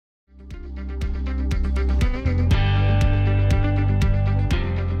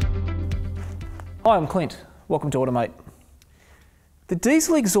Hi, I'm Clint. Welcome to Automate. The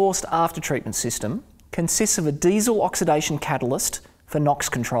diesel exhaust after-treatment system consists of a diesel oxidation catalyst for NOx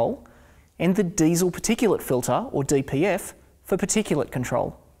control and the Diesel Particulate Filter, or DPF, for particulate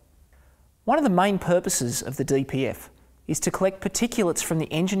control. One of the main purposes of the DPF is to collect particulates from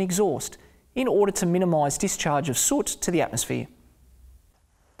the engine exhaust in order to minimise discharge of soot to the atmosphere.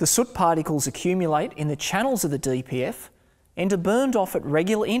 The soot particles accumulate in the channels of the DPF and are burned off at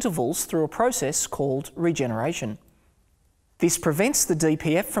regular intervals through a process called regeneration. This prevents the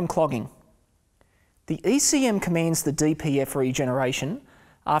DPF from clogging. The ECM commands the DPF regeneration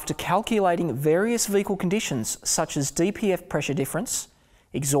after calculating various vehicle conditions such as DPF pressure difference,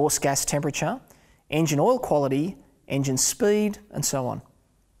 exhaust gas temperature, engine oil quality, engine speed, and so on.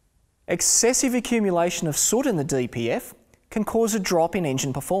 Excessive accumulation of soot in the DPF can cause a drop in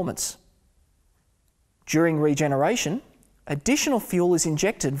engine performance. During regeneration, additional fuel is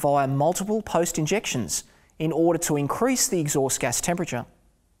injected via multiple post-injections in order to increase the exhaust gas temperature.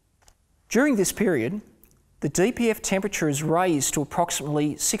 During this period, the DPF temperature is raised to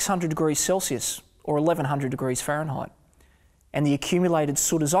approximately 600 degrees Celsius or 1100 degrees Fahrenheit, and the accumulated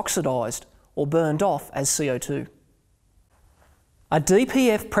soot is oxidised or burned off as CO2. A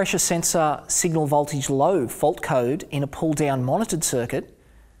DPF pressure sensor signal voltage low fault code in a pull-down monitored circuit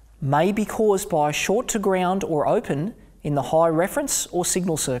may be caused by a short to ground or open in the high reference or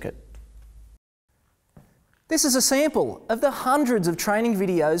signal circuit. This is a sample of the hundreds of training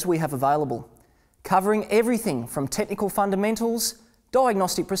videos we have available, covering everything from technical fundamentals,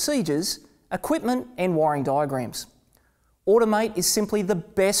 diagnostic procedures, equipment and wiring diagrams. Automate is simply the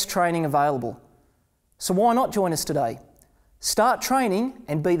best training available. So why not join us today? Start training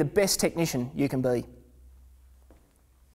and be the best technician you can be.